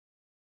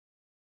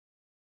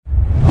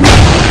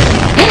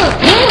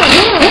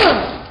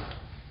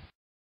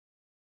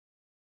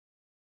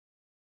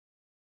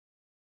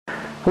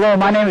Hello,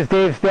 my name is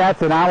Dave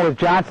Statz and I'm with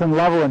Johnson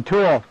Level and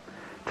Tool.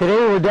 Today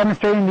we're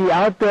demonstrating the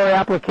outdoor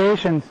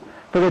applications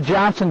for the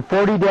Johnson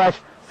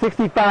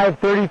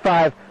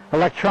 40-6535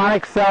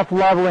 electronic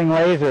self-leveling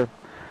laser.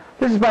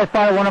 This is by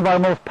far one of our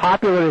most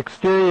popular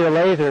exterior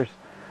lasers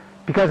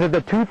because of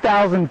the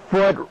 2,000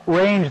 foot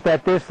range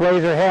that this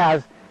laser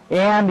has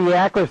and the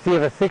accuracy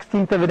of a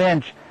 1/16 of an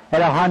inch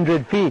at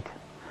 100 feet.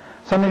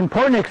 Some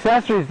important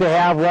accessories to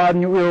have while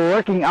you're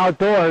working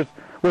outdoors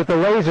with the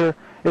laser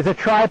is a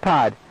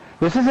tripod.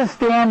 This is a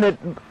stand that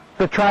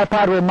the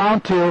tripod will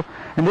mount to,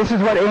 and this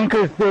is what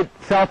anchors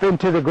itself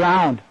into the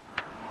ground.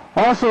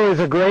 Also is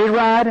a grade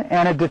rod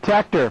and a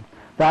detector.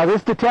 Now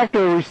this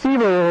detector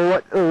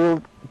receiver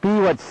will be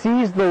what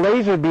sees the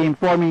laser beam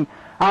forming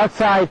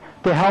outside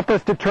to help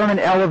us determine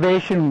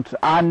elevations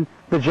on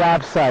the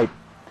job site.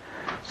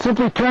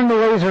 Simply turn the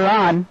laser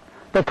on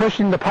by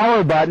pushing the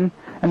power button,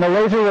 and the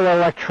laser will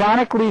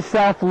electronically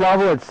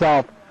self-level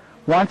itself.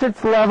 Once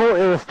it's level,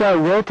 it will start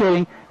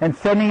rotating and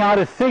sending out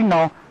a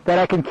signal that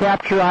I can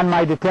capture on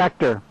my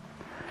detector.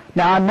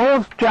 Now on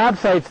most job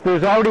sites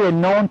there's already a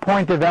known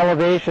point of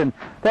elevation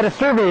that a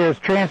surveyor has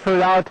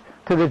transferred out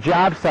to the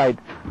job site.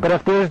 But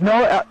if there's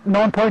no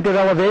known point of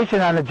elevation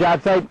on a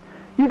job site,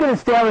 you can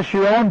establish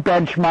your own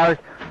benchmark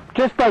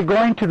just by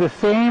going to the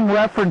same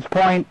reference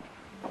point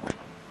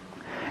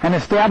and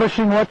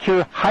establishing what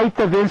your height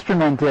of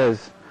instrument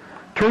is.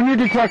 Turn your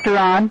detector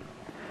on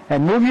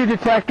and move your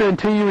detector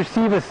until you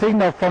receive a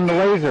signal from the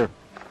laser.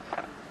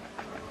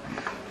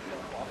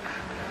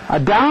 A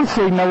down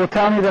signal will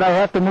tell me that I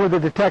have to move the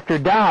detector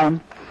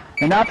down.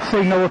 An up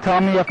signal will tell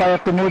me if I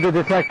have to move the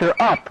detector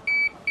up.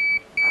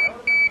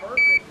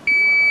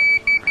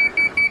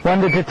 When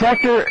the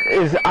detector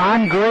is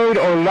on grade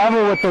or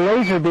level with the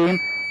laser beam,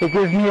 it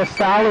gives me a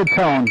solid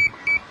tone.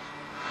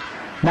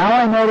 Now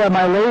I know that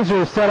my laser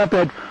is set up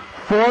at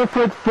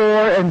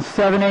 4'4"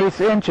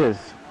 7/8 inches.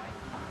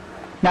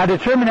 Now to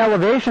determine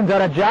elevations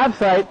on a job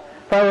site,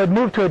 if I would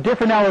move to a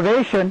different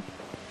elevation,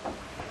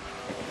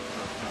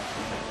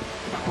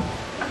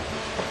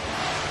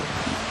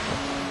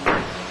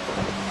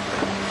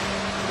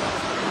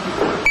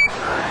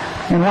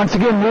 and once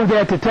again move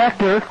that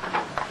detector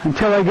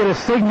until I get a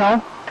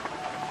signal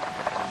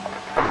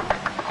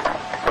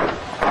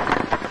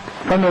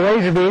from the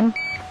laser beam.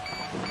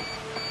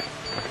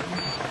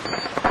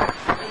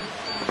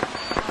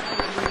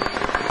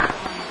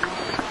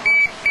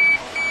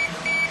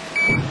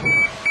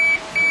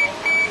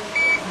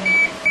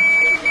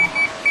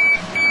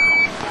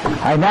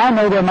 I now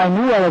know that my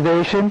new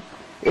elevation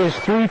is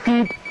 3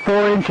 feet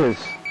 4 inches.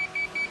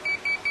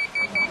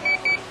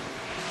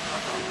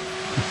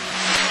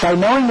 By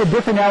knowing the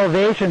different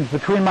elevations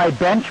between my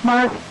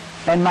benchmark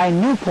and my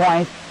new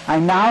point, I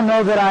now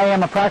know that I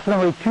am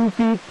approximately 2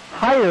 feet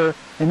higher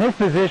in this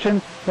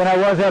position than I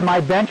was at my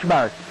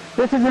benchmark.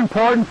 This is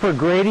important for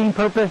grading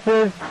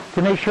purposes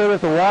to make sure that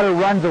the water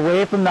runs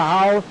away from the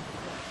house.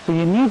 So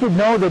you need to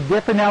know the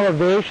different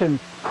elevations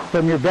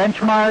from your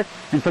benchmark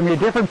and from your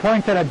different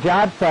points on a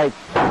job site,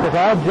 because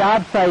all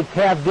job sites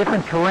have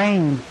different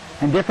terrains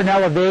and different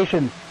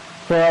elevations.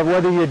 So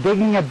whether you're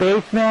digging a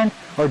basement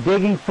or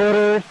digging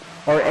footers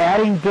or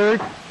adding dirt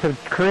to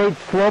create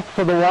slopes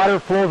so the water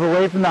flows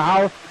away from the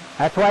house,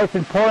 that's why it's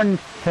important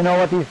to know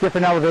what these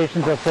different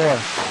elevations are for.